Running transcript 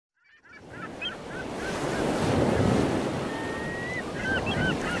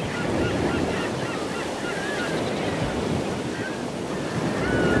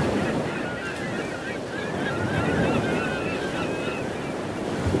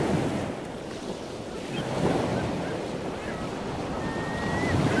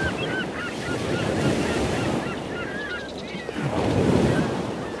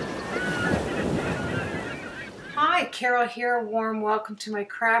Carol here. Warm welcome to my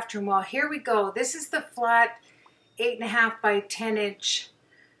craft room. Well, here we go. This is the flat 8.5 by 10 inch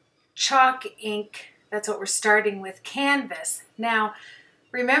chalk ink. That's what we're starting with, canvas. Now,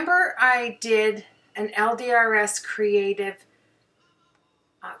 remember I did an LDRS creative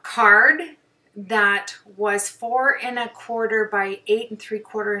card that was 4 1/4 by 8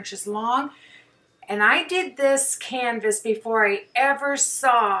 3/4 inches long. And I did this canvas before I ever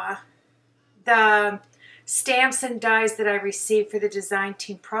saw the stamps and dies that I received for the design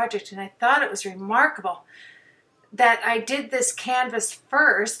team project, and I thought it was remarkable that I did this canvas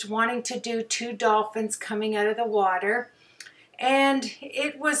first, wanting to do 2 dolphins coming out of the water, and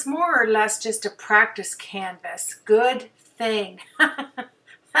it was more or less just a practice canvas. Good thing.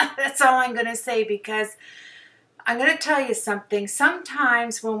 That's all I'm going to say, because I'm going to tell you something.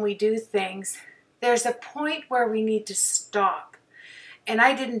 Sometimes when we do things, there's a point where we need to stop. And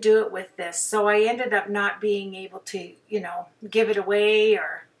I didn't do it with this, so I ended up not being able to, give it away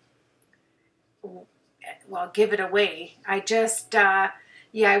or, well, give it away. I just, I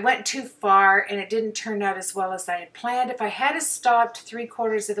went too far and it didn't turn out as well as I had planned. If I had stopped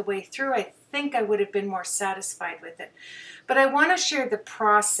 3/4 of the way through, I think I would have been more satisfied with it. But I want to share the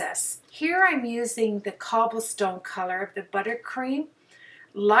process. Here I'm using the cobblestone color of the buttercream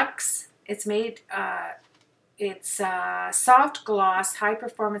Luxe. It's made, it's soft gloss, high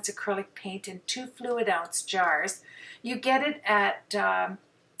performance acrylic paint in 2 fluid ounce jars. You get it at,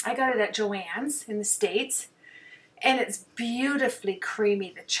 I got it at Joann's in the States, and it's beautifully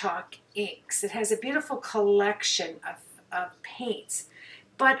creamy, the chalk inks. It has a beautiful collection of paints.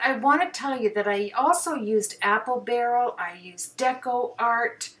 But I want to tell you that I also used Apple Barrel, I used Deco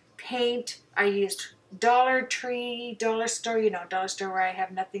Art paint, I used Dollar Tree, Dollar Store, Dollar Store where I have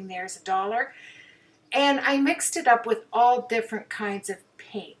nothing there is $1. And I mixed it up with all different kinds of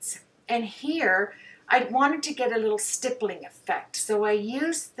paints. And here, I wanted to get a little stippling effect. So I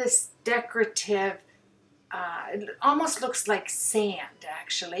used this decorative, it almost looks like sand,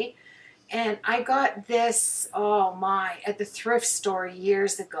 actually. And I got this, oh my, at the thrift store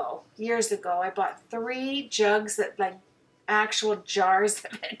years ago. Years ago, I bought 3 jugs that, like, actual jars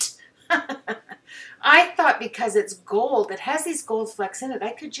of it. I thought because it's gold, it has these gold flecks in it,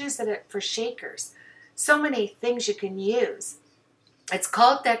 I could use it for shakers. So many things you can use. It's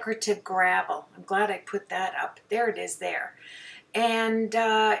called decorative gravel. I'm glad I put that up. There it is there. And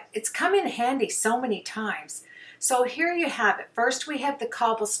it's come in handy so many times. So here you have it. First we have the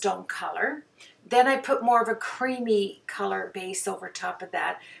cobblestone color. Then I put more of a creamy color base over top of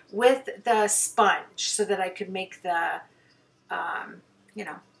that with the sponge so that I could make the,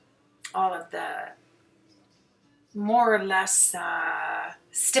 all of the more or less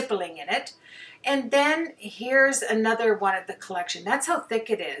stippling in it. And then here's another one of the collection. That's how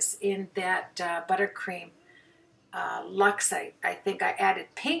thick it is in that buttercream Luxe. I think I added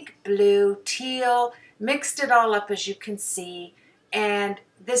pink, blue, teal, mixed it all up as you can see. And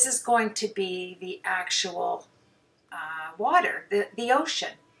this is going to be the actual water, the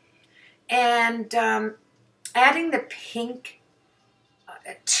ocean. And adding the pink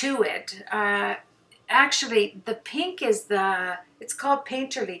to it, actually, the pink is it's called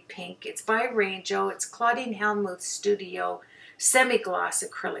Painterly Pink. It's by Rango. It's Claudine Helmuth Studio semi-gloss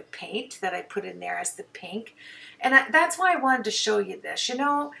acrylic paint that I put in there as the pink. And that's why I wanted to show you this. You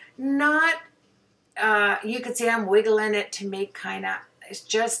can see I'm wiggling it to make it's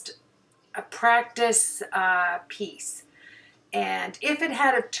just a practice piece. And if it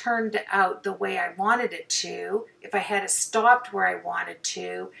had have turned out the way I wanted it to, if I had stopped where I wanted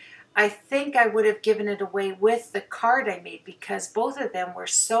to, I think I would have given it away with the card I made, because both of them were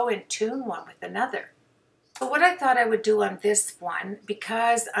so in tune one with another. But what I thought I would do on this one,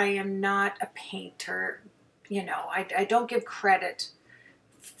 because I am not a painter, I don't give credit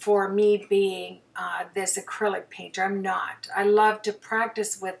for me being this acrylic painter. I'm not. I love to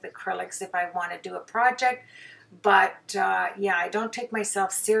practice with acrylics if I want to do a project, but I don't take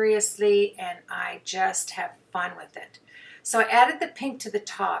myself seriously, and I just have fun with it. So I added the pink to the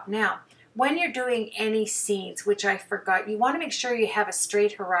top. Now, when you're doing any scenes, which I forgot, you want to make sure you have a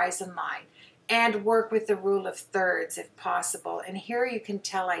straight horizon line and work with the rule of thirds if possible. And here you can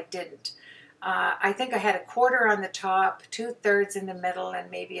tell I didn't. I think I had 1/4 on the top, 2/3 in the middle,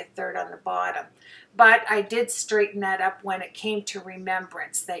 and maybe 1/3 on the bottom. But I did straighten that up when it came to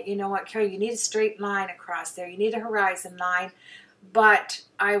remembrance that, you know what, Carol, you need a straight line across there. You need a horizon line. But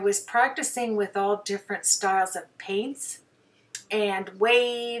I was practicing with all different styles of paints and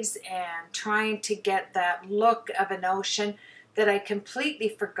waves and trying to get that look of an ocean that I completely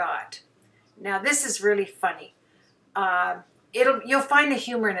forgot. Now this is really funny. You'll find the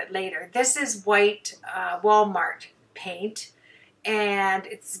humor in it later. This is white Walmart paint, and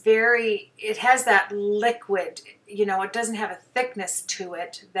it has that liquid, you know, it doesn't have a thickness to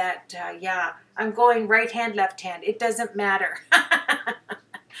it that, yeah, I'm going right hand, left hand. It doesn't matter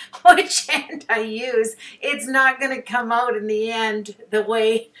which hand I use. It's not going to come out in the end the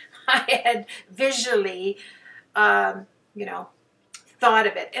way I had visually, you know, thought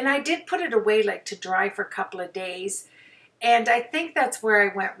of it. And I did put it away like to dry for a couple of days. And I think that's where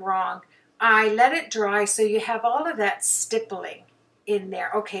I went wrong. I let it dry so you have all of that stippling in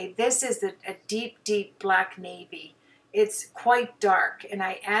there. Okay, this is a deep, deep black navy. It's quite dark, and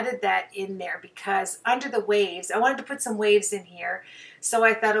I added that in there because under the waves, I wanted to put some waves in here. So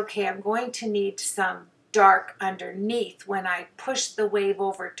I thought, okay, I'm going to need some dark underneath. When I push the wave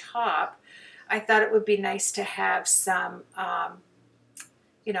over top, I thought it would be nice to have some,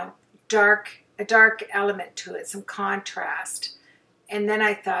 you know, a dark element to it, some contrast. And then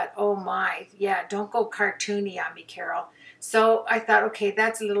I thought, oh my, yeah, don't go cartoony on me, Carol. So I thought, okay,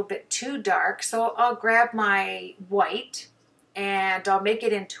 that's a little bit too dark. So I'll grab my white and I'll make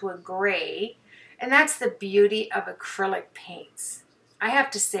it into a gray. And that's the beauty of acrylic paints. I have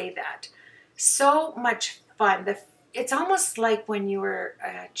to say that. So much fun. It's almost like when you were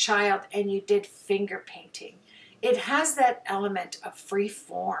a child and you did finger painting. It has that element of free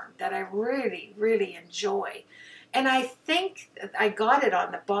form that I really, really enjoy. And I think I got it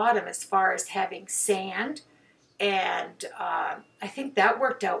on the bottom as far as having sand, and I think that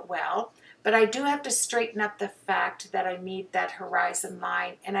worked out well. But I do have to straighten up the fact that I need that horizon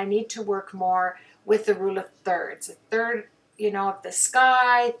line, and I need to work more with the rule of thirds. A third, you know, of the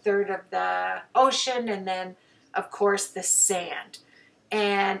sky, third of the ocean, and then, of course, the sand.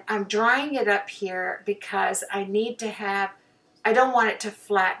 And I'm drying it up here because I don't want it to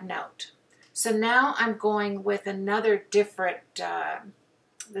flatten out. So now I'm going with another different,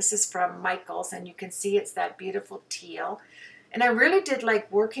 this is from Michael's, and you can see it's that beautiful teal. And I really did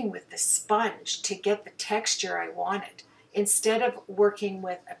like working with the sponge to get the texture I wanted, instead of working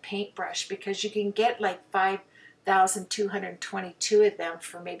with a paintbrush, because you can get like 5,222 of them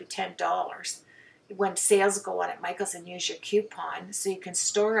for maybe $10. When sales go on at Michael's, and use your coupon, so you can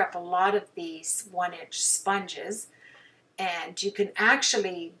store up a lot of these 1-inch sponges, and you can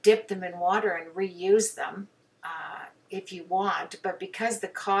actually dip them in water and reuse them if you want. But because the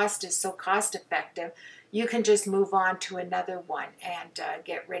cost is so cost effective, you can just move on to another one and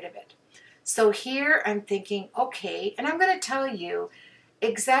get rid of it. So here I'm thinking, okay, and I'm going to tell you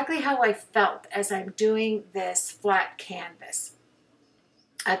exactly how I felt as I'm doing this flat canvas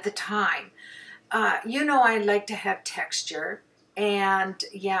at the time. You know, I like to have texture, and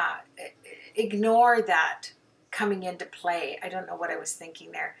yeah, ignore that coming into play. I don't know what I was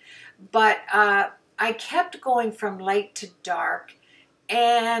thinking there, but I kept going from light to dark,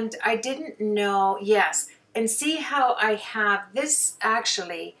 and I didn't know, yes, and see how I have this.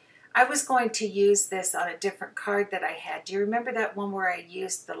 Actually, I was going to use this on a different card that I had. Do you remember that one where I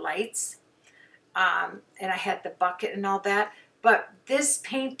used the lights, and I had the bucket and all that? But this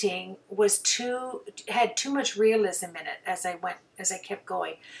painting had too much realism in it as I kept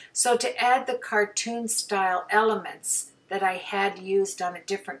going. So to add the cartoon style elements that I had used on a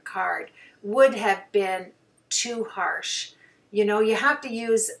different card would have been too harsh. You know, you have to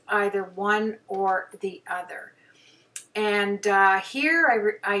use either one or the other. And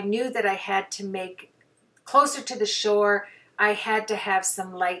here I knew that I had to make closer to the shore. I had to have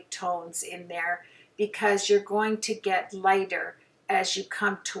some light tones in there, because you're going to get lighter as you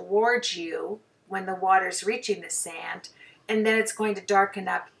come towards you when the water's reaching the sand, and then it's going to darken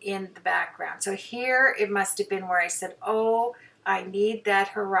up in the background. So here it must have been where I said, oh, I need that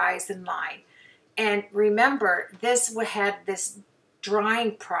horizon line. And remember, this had this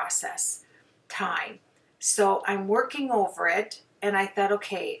drying process time. So I'm working over it, and I thought,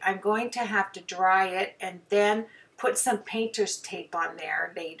 okay, I'm going to have to dry it and then put some painter's tape on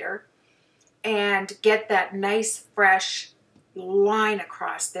there later, and get that nice fresh line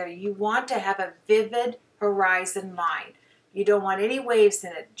across there. You want to have a vivid horizon line. You don't want any waves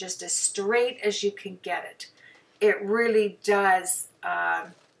in it, just as straight as you can get it. It really does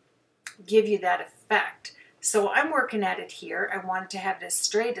give you that effect. So I'm working at it here. I wanted to have it as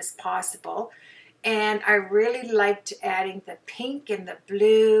straight as possible, and I really liked adding the pink and the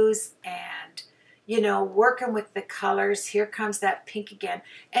blues, and you know, working with the colors. Here comes that pink again.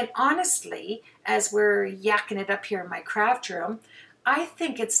 And honestly, as we're yakking it up here in my craft room, I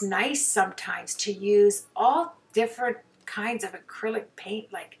think it's nice sometimes to use all different kinds of acrylic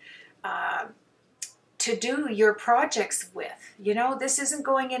paint, like to do your projects with. You know, this isn't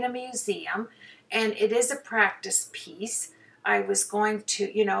going in a museum, and it is a practice piece. I was going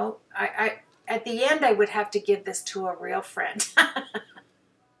to, you know, at the end I would have to give this to a real friend.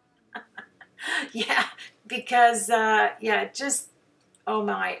 Yeah, because, yeah, just, oh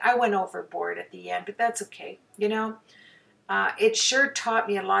my, I went overboard at the end, but that's okay. You know, it sure taught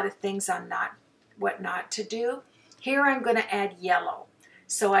me a lot of things on what not to do. Here I'm going to add yellow.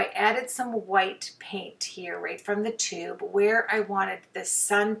 So I added some white paint here right from the tube where I wanted the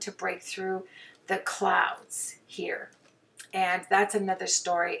sun to break through the clouds here. And that's another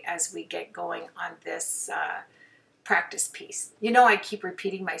story as we get going on this practice piece. You know, I keep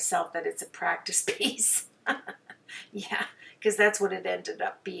repeating myself that it's a practice piece. Yeah, because that's what it ended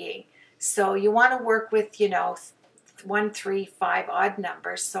up being. So you want to work with, you know, 1, 3, 5 odd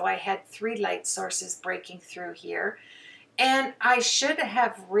numbers. So I had 3 light sources breaking through here. And I should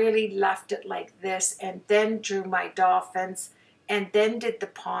have really left it like this and then drew my dolphins and then did the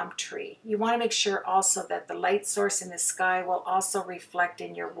palm tree. You want to make sure also that the light source in the sky will also reflect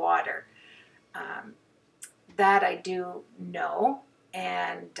in your water. That I do know.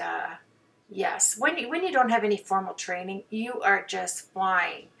 And yes, when you don't have any formal training, you are just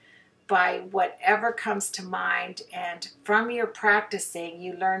flying by whatever comes to mind. And from your practicing,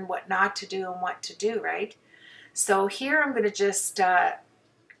 you learn what not to do and what to do, right? So here I'm going to just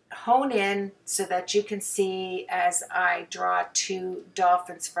hone in so that you can see as I draw 2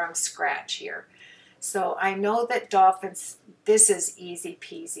 dolphins from scratch here. So I know that dolphins, this is easy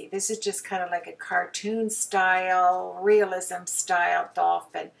peasy. This is just kind of like a cartoon style, realism style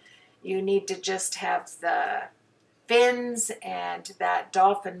dolphin. You need to just have the fins and that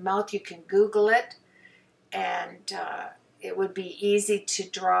dolphin mouth. You can Google it, and it would be easy to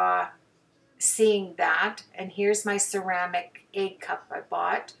draw seeing that. And here's my ceramic egg cup I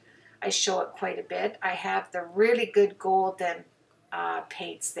bought. I show it quite a bit. I have the really good golden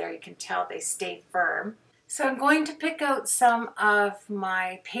paints there. You can tell they stay firm. So I'm going to pick out some of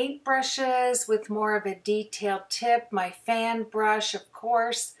my paint brushes with more of a detailed tip, my fan brush, of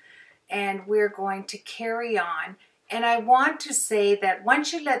course, and we're going to carry on. And I want to say that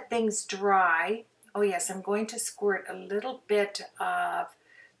once you let things dry, oh yes, I'm going to squirt a little bit of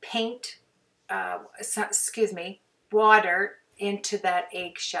paint, water into that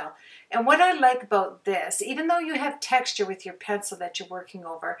eggshell. And what I like about this, even though you have texture with your pencil that you're working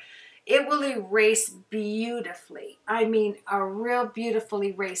over, it will erase beautifully. I mean, a real beautiful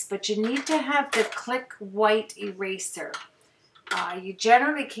erase, but you need to have the Click White eraser. You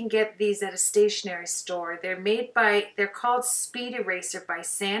generally can get these at a stationery store. They're called Speed Eraser by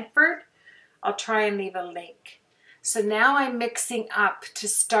Sanford. I'll try and leave a link. So now I'm mixing up to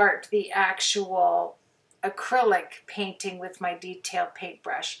start the actual acrylic painting with my detailed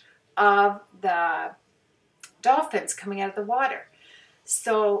paintbrush of the dolphins coming out of the water.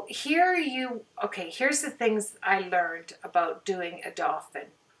 So here's the things I learned about doing a dolphin.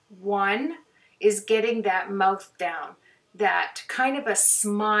 One is getting that mouth down, that kind of a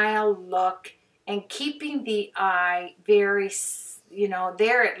smile look, and keeping the eye very, you know,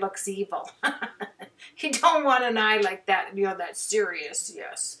 there it looks evil. You don't want an eye like that, you know, that serious,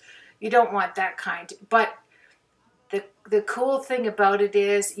 yes. You don't want that kind. But the cool thing about it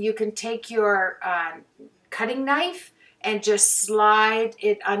is you can take your cutting knife and just slide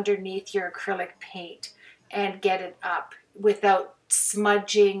it underneath your acrylic paint and get it up without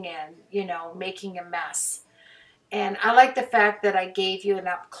smudging and, you know, making a mess. And I like the fact that I gave you an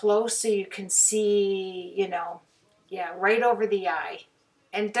up close so you can see, you know, yeah, right over the eye.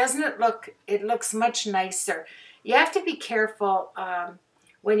 And doesn't it look, it looks much nicer. You have to be careful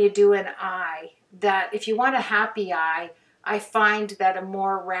when you do an eye, that if you want a happy eye, I find that a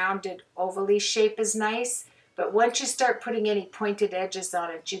more rounded ovally shape is nice. But once you start putting any pointed edges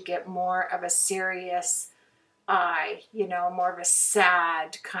on it, you get more of a serious eye, you know, more of a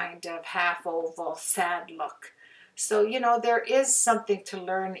sad kind of half oval, sad look. So, you know, there is something to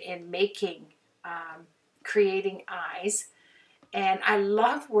learn in making, creating eyes. And I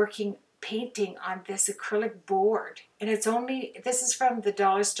love painting on this acrylic board. And this is from the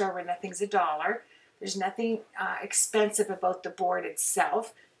dollar store where nothing's $1. There's nothing expensive about the board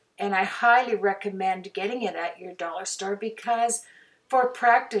itself. And I highly recommend getting it at your dollar store because for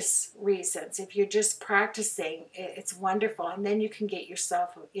practice reasons, if you're just practicing, it's wonderful. And then you can get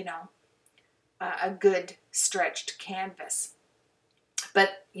yourself, you know, a good stretched canvas.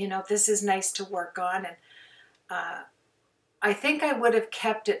 But, you know, this is nice to work on. And I think I would have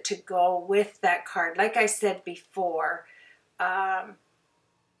kept it to go with that card, like I said before. But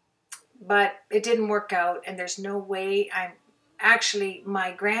it didn't work out, and there's no way Actually,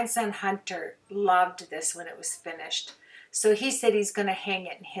 my grandson Hunter loved this when it was finished. So he said he's going to hang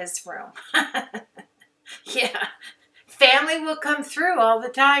it in his room. Yeah, family will come through all the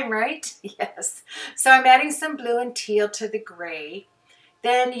time, right? Yes. So I'm adding some blue and teal to the gray.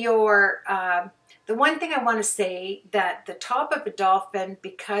 Then the one thing I want to say, that the top of a dolphin,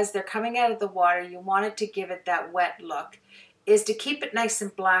 because they're coming out of the water, you want it to give it that wet look, is to keep it nice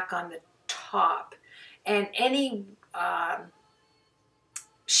and black on the top. And any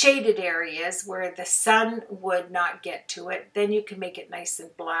shaded areas where the sun would not get to it, then you can make it nice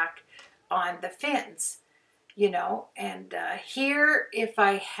and black on the fins, you know. And here, if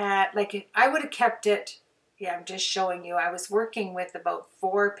I had, like, if I would have kept it, yeah, I'm just showing you, I was working with about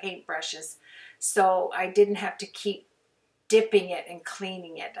 4 paintbrushes, so I didn't have to keep dipping it and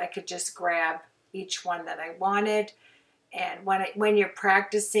cleaning it. I could just grab each one that I wanted. And when you're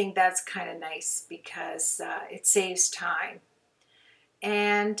practicing, that's kind of nice because it saves time.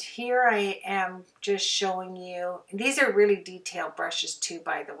 And here I am just showing you, and these are really detailed brushes too,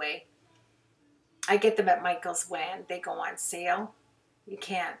 by the way. I get them at Michael's when they go on sale. You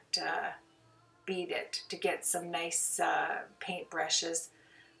can't beat it to get some nice paint brushes.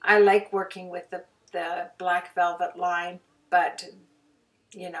 I like working with the black velvet line, but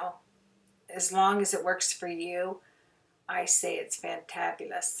you know, as long as it works for you, I say it's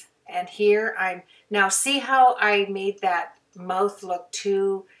fantabulous. And here now see how I made that mouth look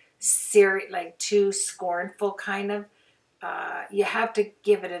too serious, like too scornful kind of. You have to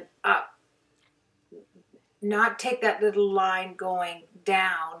give it an up, not take that little line going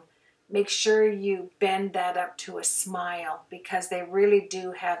down. Make sure you bend that up to a smile, because they really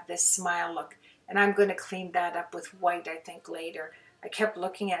do have this smile look. And I'm going to clean that up with white, I think, later. I kept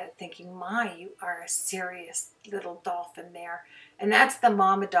looking at it thinking, my, you are a serious little dolphin there. And that's the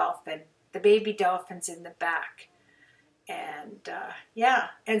mama dolphin. The baby dolphin's in the back. And yeah,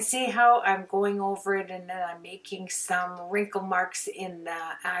 and see how I'm going over it, and then I'm making some wrinkle marks in the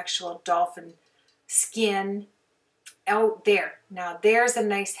actual dolphin skin out there. Now there's a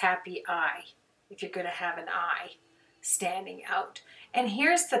nice happy eye, if you're going to have an eye standing out. And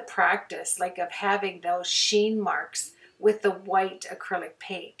here's the practice, like, of having those sheen marks with the white acrylic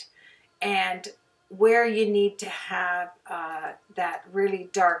paint, and where you need to have that really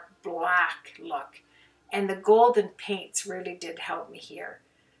dark black look. And the golden paints really did help me here.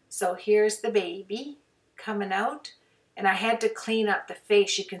 So here's the baby coming out, and I had to clean up the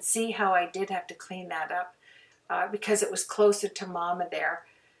face. You can see how I did have to clean that up because it was closer to mama there.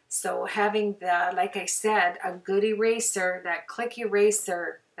 So having the, like I said, a good eraser, that click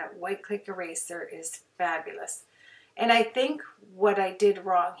eraser, that white click eraser is fabulous. And I think what I did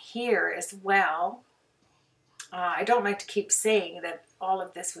wrong here as well, I don't like to keep saying that all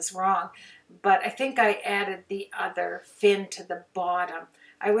of this was wrong, but I think I added the other fin to the bottom.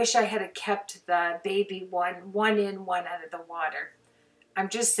 I wish I had kept the baby one in, one out of the water. I'm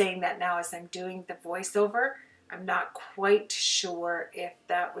just saying that now as I'm doing the voiceover. I'm not quite sure if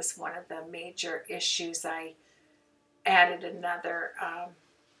that was one of the major issues. I added another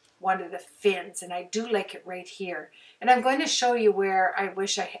one of the fins, and I do like it right here. And I'm going to show you where I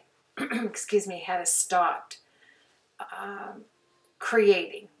wish I excuse me, had stopped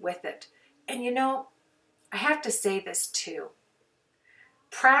creating with it. And you know, I have to say this too.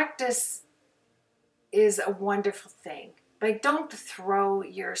 Practice is a wonderful thing. Like, don't throw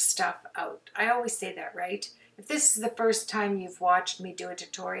your stuff out. I always say that, right? If this is the first time you've watched me do a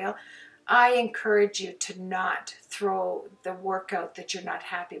tutorial, I encourage you to not throw the work out that you're not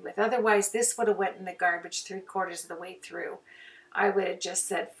happy with. Otherwise, this would have went in the garbage 3/4 of the way through. I would have just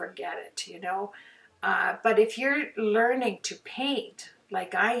said, forget it, you know. But if you're learning to paint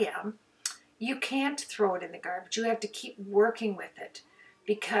like I am, you can't throw it in the garbage. You have to keep working with it,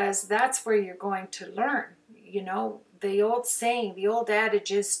 because that's where you're going to learn. You know, the old saying, the old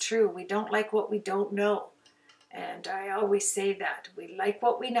adage is true. We don't like what we don't know. And I always say that. We like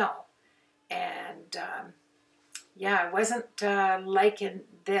what we know. And yeah, I wasn't liking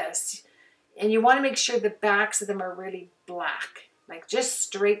this. And you want to make sure the backs of them are really black. Like just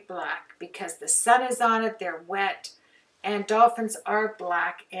straight black, because the sun is on it, they're wet, and dolphins are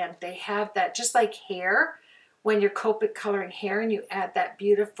black, and they have that, just like hair, when you're Copic coloring hair and you add that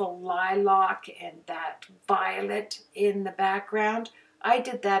beautiful lilac and that violet in the background. I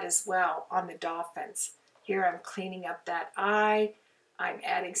did that as well on the dolphins. Here I'm cleaning up that eye. I'm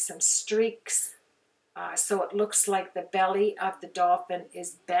adding some streaks so it looks like the belly of the dolphin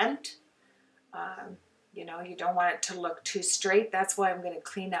is bent. You know, you don't want it to look too straight. That's why I'm going to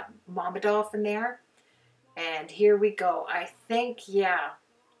clean up Mama Dolphin there. And here we go. I think, yeah,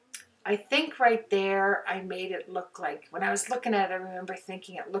 I think right there I made it look like, when I was looking at it, I remember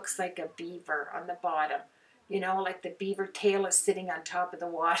thinking it looks like a beaver on the bottom. You know, like the beaver tail is sitting on top of the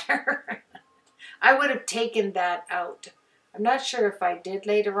water. I would have taken that out. I'm not sure if I did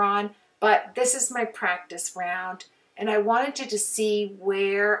later on, but this is my practice round. And I wanted you to see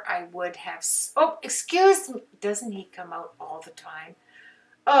where I would have... Oh, excuse me. Doesn't he come out all the time?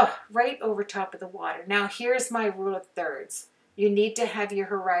 Oh, right over top of the water. Now, here's my rule of thirds. You need to have your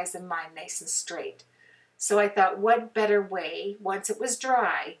horizon line nice and straight. So I thought, what better way, once it was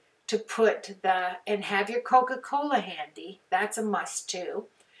dry, to put and have your Coca-Cola handy. That's a must too.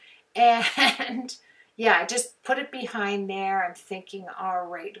 And yeah, I just put it behind there. I'm thinking, all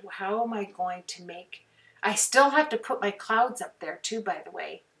right, how am I going to make... I still have to put my clouds up there too, by the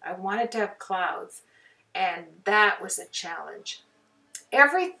way. I wanted to have clouds, and that was a challenge.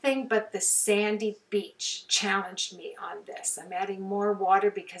 Everything but the sandy beach challenged me on this. I'm adding more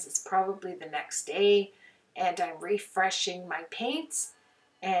water because it's probably the next day, and I'm refreshing my paints,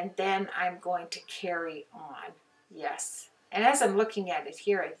 and then I'm going to carry on. Yes. And as I'm looking at it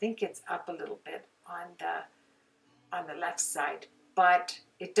here, I think it's up a little bit on the left side, but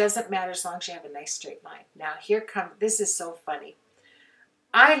it doesn't matter as long as you have a nice straight line. Now here comes, this is so funny.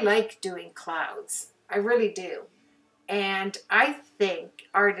 I like doing clouds. I really do. And I think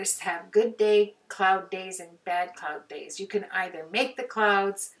artists have good cloud days and bad cloud days. You can either make the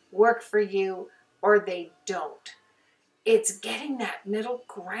clouds work for you or they don't. It's getting that middle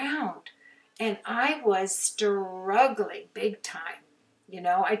ground. And I was struggling big time. You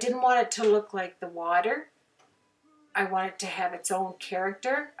know, I didn't want it to look like the water. I wanted to have its own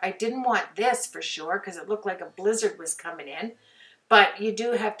character. I didn't want this for sure because it looked like a blizzard was coming in. But you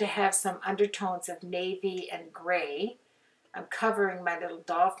do have to have some undertones of navy and gray. I'm covering my little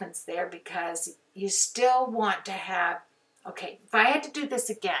dolphins there because you still want to have... Okay, if I had to do this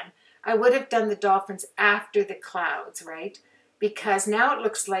again, I would have done the dolphins after the clouds, right? Because now it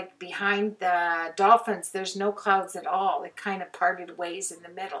looks like behind the dolphins, there's no clouds at all. It kind of parted ways in the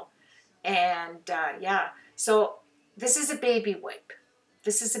middle. And yeah, so this is a baby wipe.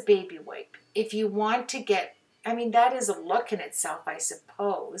 This is a baby wipe. If you want to get... I mean, that is a look in itself, I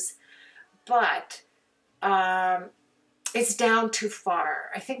suppose. But it's down too far.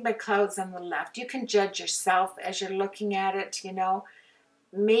 I think my cloud's on the left. You can judge yourself as you're looking at it, you know.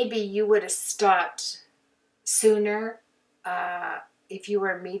 Maybe you would have stopped sooner if you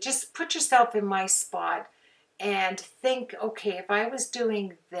were me. Just put yourself in my spot and think, okay, if I was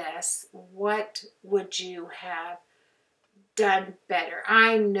doing this, what would you have done better?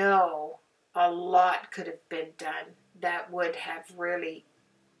 I know a lot could have been done that would have really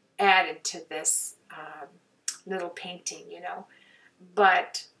added to this little painting, you know.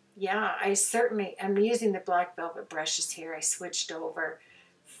 But yeah, I'm using the black velvet brushes here. I switched over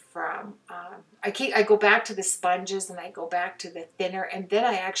from, I go back to the sponges and I go back to the thinner, and then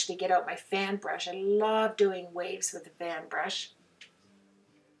I actually get out my fan brush. I love doing waves with a fan brush.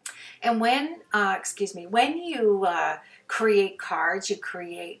 And when you create cards, you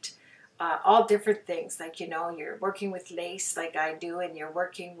create all different things. Like, you know, you're working with lace like I do, and you're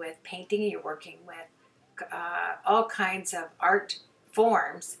working with painting, and you're working with all kinds of art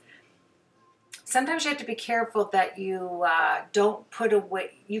forms. Sometimes you have to be careful that you don't put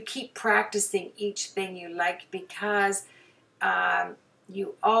away, you keep practicing each thing you like, because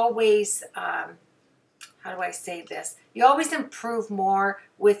you always, how do I say this? You always improve more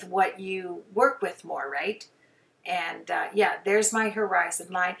with what you work with more, right? And yeah, there's my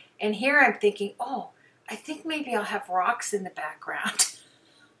horizon line. And here I'm thinking, oh, I think maybe I'll have rocks in the background.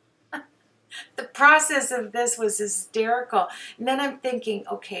 The process of this was hysterical. And then I'm thinking,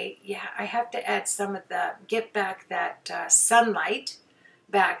 okay, yeah, I have to add some of get back that sunlight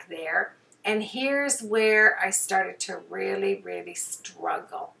back there. And here's where I started to really, really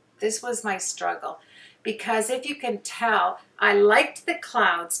struggle. This was my struggle. Because if you can tell, I liked the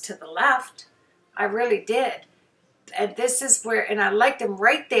clouds to the left. I really did. And this is where, and I liked them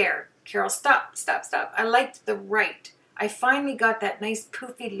right there. Carol, stop, stop, stop. I liked the right. I finally got that nice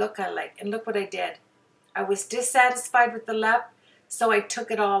poofy look I like. And look what I did. I was dissatisfied with the left, so I took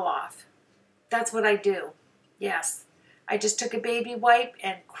it all off. That's what I do. Yes. I just took a baby wipe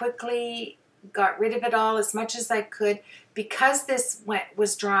and quickly got rid of it all as much as I could, because this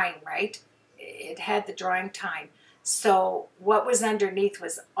was drying, right? It had the drying time. So what was underneath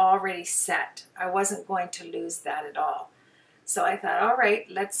was already set. I wasn't going to lose that at all. So I thought, all right,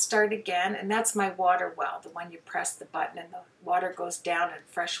 let's start again. And that's my water well, the one you press the button and the water goes down and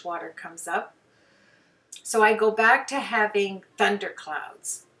fresh water comes up. So I go back to having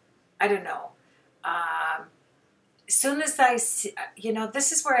thunderclouds. I don't know. As soon as I see, you know,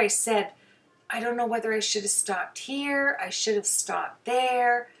 this is where I said, I don't know whether I should have stopped here. I should have stopped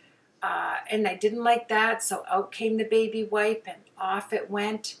there. And I didn't like that, so out came the baby wipe and off it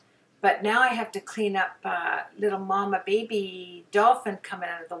went. But now I have to clean up little mama baby dolphin coming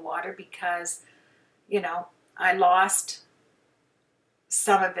out of the water because, you know, I lost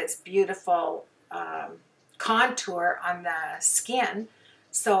some of its beautiful contour on the skin.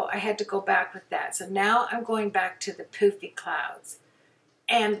 So I had to go back with that. So now I'm going back to the poofy clouds.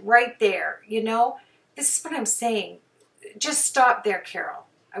 And right there, you know, this is what I'm saying. Just stop there, Carol.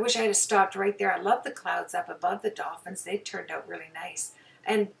 I wish I had stopped right there. I love the clouds up above the dolphins. They turned out really nice.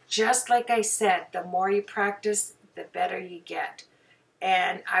 And just like I said, the more you practice, the better you get.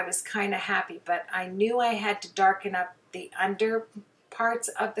 And I was kind of happy, but I knew I had to darken up the under parts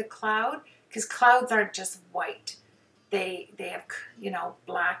of the cloud, because clouds aren't just white. They have, you know,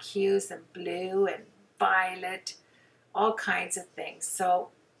 black hues and blue and violet, all kinds of things. So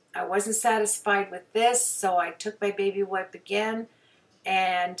I wasn't satisfied with this, so I took my baby wipe again,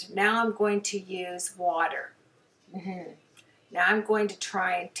 and now I'm going to use water. Now I'm going to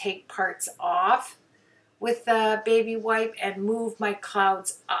try and take parts off with the baby wipe and move my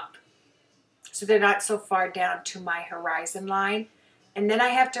clouds up so they're not so far down to my horizon line. And then I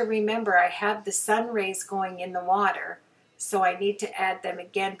have to remember I have the sun rays going in the water, so I need to add them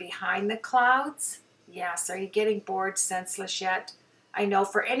again behind the clouds. Yes, are you getting bored, senseless yet? I know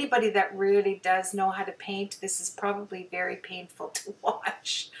for anybody that really does know how to paint, this is probably very painful to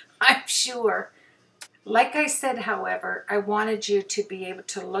watch, I'm sure. Like I said, however, I wanted you to be able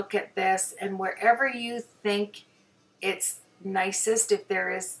to look at this, and wherever you think it's nicest, if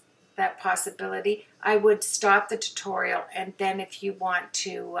there is that possibility, I would stop the tutorial, and then if you want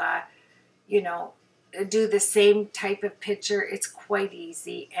to, you know, do the same type of picture, it's quite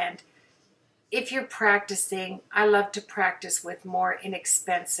easy. And if you're practicing, I love to practice with more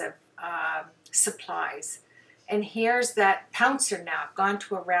inexpensive supplies. And here's that pouncer now. I've gone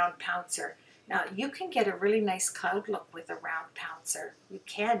to a round pouncer. Now, you can get a really nice cloud look with a round pouncer. You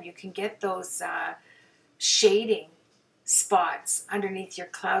can. You can get those shading spots underneath your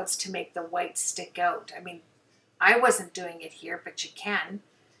clouds to make the white stick out. I mean, I wasn't doing it here, but you can.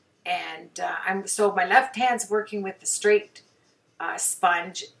 And so my left hand's working with the straight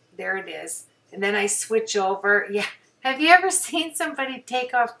sponge. There it is. And then I switch over. Yeah. Have you ever seen somebody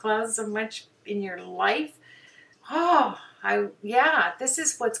take off clouds so much in your life? Oh, yeah, this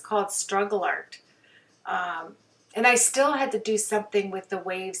is what's called struggle art. And I still had to do something with the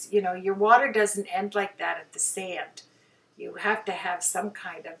waves. You know, your water doesn't end like that at the sand. You have to have some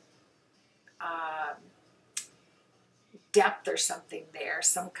kind of depth or something there,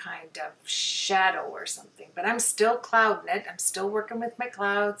 some kind of shadow or something. But I'm still clouding it. I'm still working with my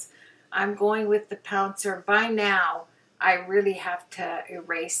clouds. I'm going with the pouncer. By now, I really have to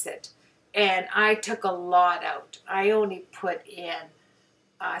erase it. And I took a lot out. I only put in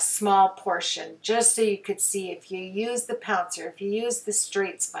a small portion just so you could see if you use the pouncer, if you use the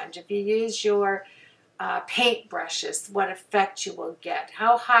straight sponge, if you use your paint brushes, what effect you will get.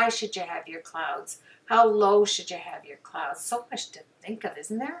 How high should you have your clouds? How low should you have your clouds? So much to think of,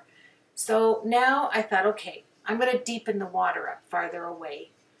 isn't there? So now I thought, okay, I'm going to deepen the water up farther away.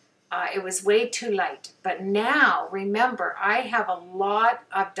 It was way too light. But now, remember, I have a lot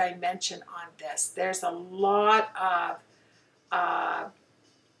of dimension on this. There's a lot of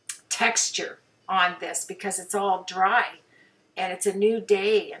texture on this because it's all dry. And it's a new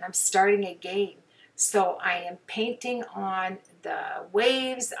day, and I'm starting again. So I am painting on the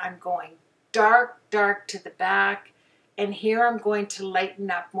waves. I'm going dark, dark to the back. And here I'm going to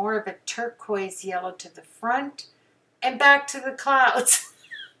lighten up more of a turquoise yellow to the front and back to the clouds.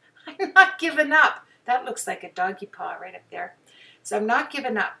 I'm not giving up. That looks like a doggy paw right up there. So I'm not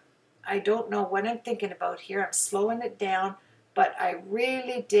giving up. I don't know what I'm thinking about here. I'm slowing it down, but I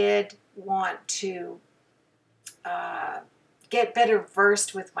really did want to get better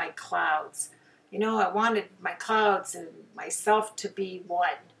versed with my clouds. You know, I wanted my clouds and myself to be one.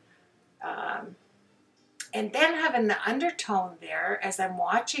 And then having the undertone there as I'm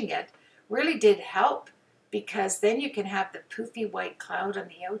watching it really did help, because then you can have the poofy white cloud on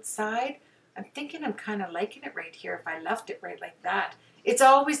the outside. I'm thinking I'm kind of liking it right here if I left it right like that. It's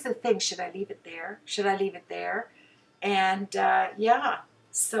always the thing, should I leave it there? Should I leave it there? And yeah,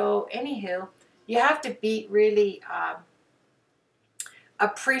 so anywho, you have to be really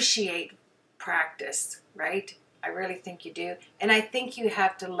appreciate practice, right? I really think you do. And I think you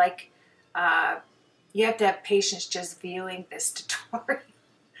have to you have to have patience just viewing this tutorial.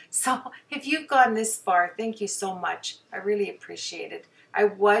 So if you've gone this far, thank you so much. I really appreciate it. I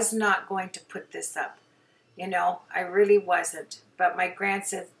was not going to put this up. You know, I really wasn't. But my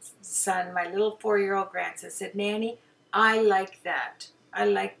grandson, my little 4-year-old grandson said, Nanny, I like that. I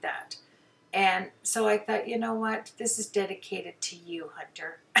like that. And so I thought, you know what? This is dedicated to you,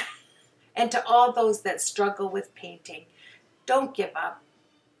 Hunter. And to all those that struggle with painting, don't give up.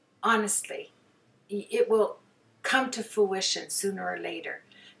 Honestly, it will come to fruition sooner or later.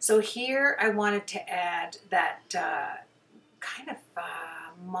 So here I wanted to add that kind of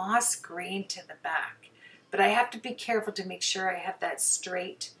moss green to the back. But I have to be careful to make sure I have that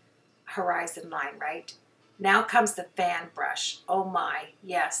straight horizon line, right? Now comes the fan brush. Oh my,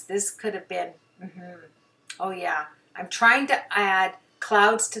 yes, this could have been, oh yeah. I'm trying to add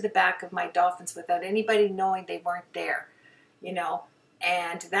clouds to the back of my dolphins without anybody knowing they weren't there, you know?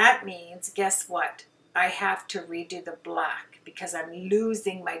 And that means, guess what? I have to redo the black because I'm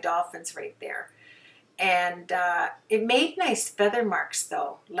losing my dolphins right there. And it made nice feather marks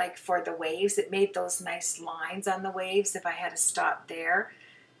though, like for the waves. It made those nice lines on the waves if I had to stop there.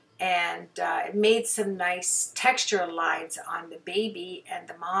 And it made some nice textural lines on the baby and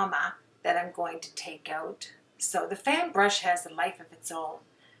the mama that I'm going to take out. So the fan brush has a life of its own.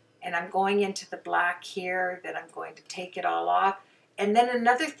 And I'm going into the black here, then I'm going to take it all off. And then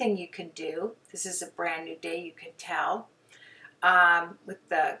another thing you can do, this is a brand new day, you can tell, with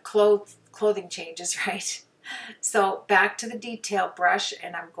the clothing changes, right? So back to the detail brush,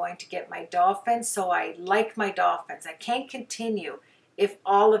 and I'm going to get my dolphins. So I like my dolphins. I can't continue if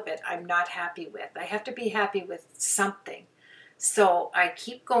all of it I'm not happy with. I have to be happy with something. So I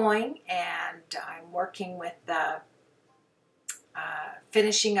keep going, and I'm working with the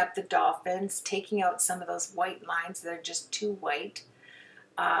finishing up the dolphins, taking out some of those white lines that are just too white.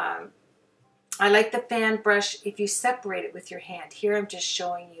 I like the fan brush if you separate it with your hand. Here I'm just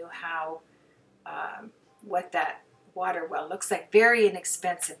showing you how, what that water well looks like. Very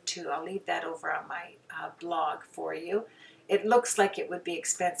inexpensive too. I'll leave that over on my blog for you. It looks like it would be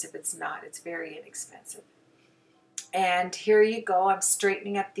expensive. It's not. It's very inexpensive. And here you go. I'm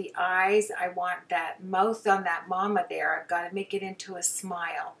straightening up the eyes. I want that mouth on that mama there. I've got to make it into a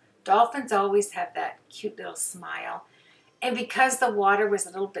smile. Dolphins always have that cute little smile. And because the water was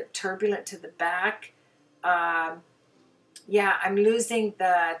a little bit turbulent to the back, yeah, I'm losing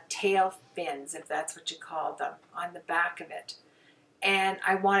the tail fins, if that's what you call them, on the back of it. And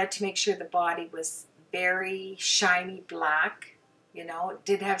I wanted to make sure the body was very shiny black. You know, it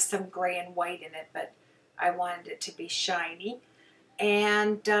did have some gray and white in it, but I wanted it to be shiny.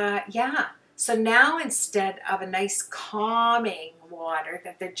 And yeah, so now instead of a nice calming water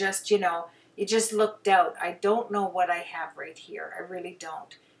that they're just, you know, you just looked out. I don't know what I have right here. I really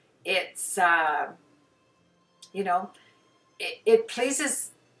don't. It's, you know, it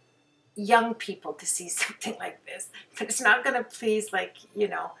pleases young people to see something like this. But it's not going to please, like, you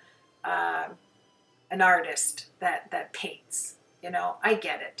know, an artist that paints. You know, I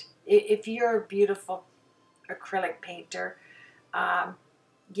get it. If you're a beautiful acrylic painter,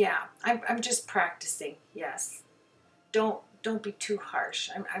 yeah, I'm just practicing. Yes, don't be too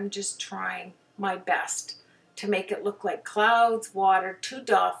harsh. I'm just trying my best to make it look like clouds, water, two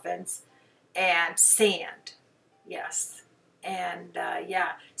dolphins, and sand. Yes, and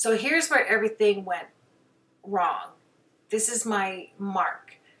yeah. So here's where everything went wrong. This is my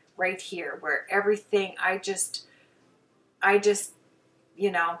mark right here, where everything I just,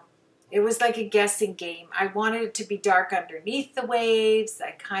 you know. It was like a guessing game. I wanted it to be dark underneath the waves.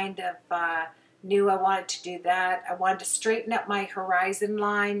 I kind of knew I wanted to do that. I wanted to straighten up my horizon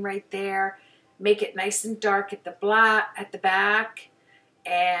line right there, make it nice and dark at the back,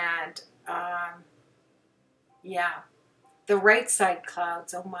 and yeah, the right side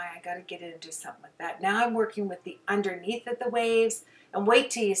clouds. Oh my, I got to get in and do something with that. Now I'm working with the underneath of the waves, and wait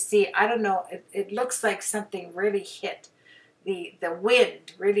till you see. I don't know. It looks like something really hit. The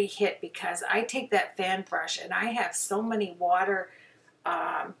wind really hit because I take that fan brush and I have so many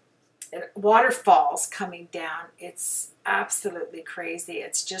waterfalls coming down. It's absolutely crazy.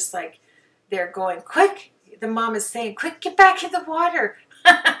 It's just like they're going, quick, the mom is saying, quick, get back in the water.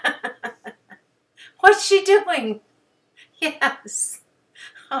 What's she doing? Yes.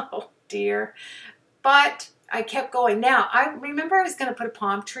 Oh dear. But I kept going. Now, I remember I was going to put a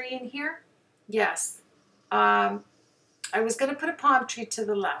palm tree in here. Yes. I was going to put a palm tree to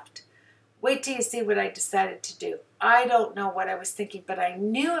the left. Wait till you see what I decided to do. I don't know what I was thinking, but I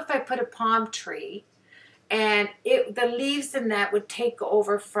knew if I put a palm tree and the leaves in that would take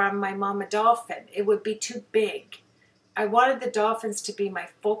over from my mama dolphin. It would be too big. I wanted the dolphins to be my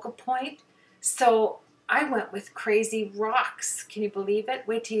focal point, so I went with crazy rocks. Can you believe it?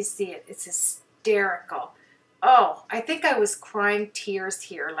 Wait till you see it. It's hysterical. Oh, I think I was crying tears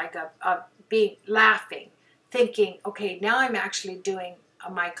here, like being laughing, thinking, okay, now I'm actually doing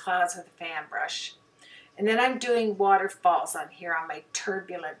my clouds with a fan brush. And then I'm doing waterfalls on here on my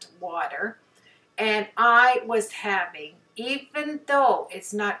turbulent water. And I was having even though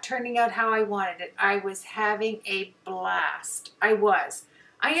it's not turning out how I wanted it, I was having a blast. I was.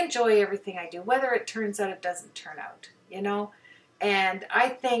 I enjoy everything I do, whether it turns out, it doesn't turn out, you know? And I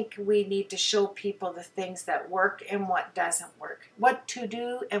think we need to show people the things that work and what doesn't work, what to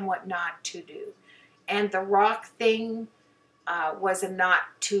do and what not to do. And the rock thing was a not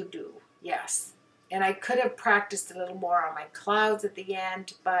to do, yes. And I could have practiced a little more on my clouds at the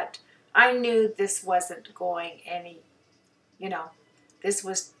end, but I knew this wasn't going any, you know, this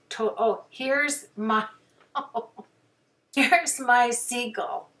was, oh, here's my, oh, here's my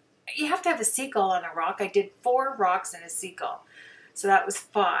seagull. You have to have a seagull on a rock. I did 4 rocks and a seagull. So that was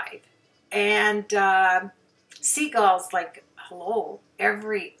 5. And seagulls, like, hello,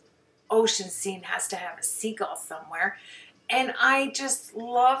 every ocean scene has to have a seagull somewhere. And I just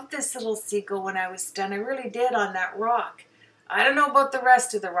loved this little seagull when I was done. I really did on that rock. I don't know about the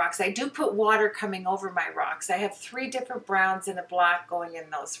rest of the rocks. I do put water coming over my rocks. I have 3 different browns and a black going in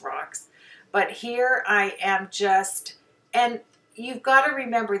those rocks. But here I am just, and you've got to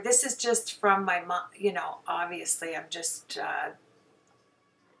remember, this is just from my mom, you know, obviously I'm just,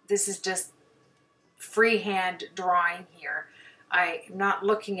 this is just freehand drawing here. I'm not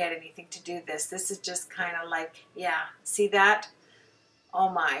looking at anything to do this. This is just kind of like, yeah, see that? Oh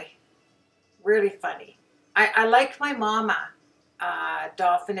my, really funny. I like my mama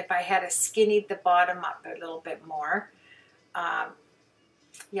dolphin if I had skinnied the bottom up a little bit more.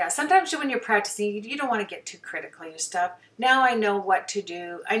 Yeah, sometimes when you're practicing, you don't want to get too critical of your stuff. Now I know what to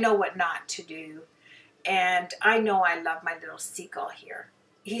do. I know what not to do. And I know I love my little seagull here.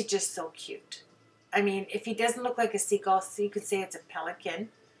 He's just so cute. I mean, if he doesn't look like a seagull, so you could say it's a pelican.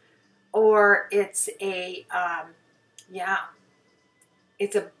 Or it's a, yeah,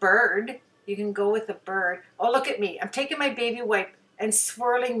 it's a bird. You can go with a bird. Oh, look at me. I'm taking my baby wipe and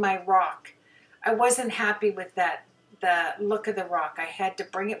swirling my rock. I wasn't happy with that, the look of the rock. I had to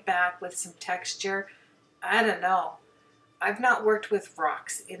bring it back with some texture. I don't know. I've not worked with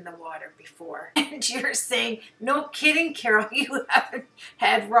rocks in the water before. And you're saying, no kidding, Carol, you haven't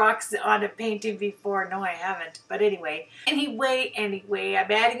had rocks on a painting before. No, I haven't. But anyway,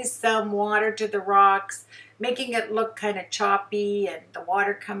 I'm adding some water to the rocks, making it look kind of choppy and the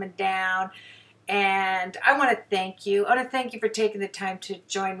water coming down. And I want to thank you. I want to thank you for taking the time to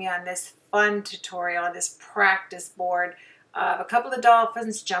join me on this fun tutorial, on this practice board of a couple of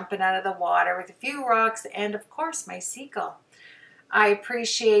dolphins jumping out of the water with a few rocks and, of course, my seagull. I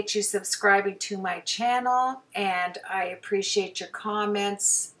appreciate you subscribing to my channel, and I appreciate your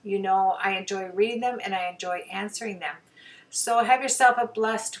comments. You know, I enjoy reading them and I enjoy answering them. So have yourself a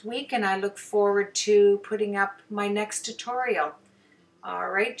blessed week, and I look forward to putting up my next tutorial. All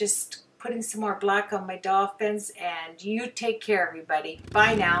right, just putting some more black on my dolphins, and you take care, everybody.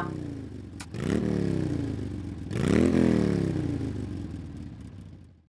 Bye now.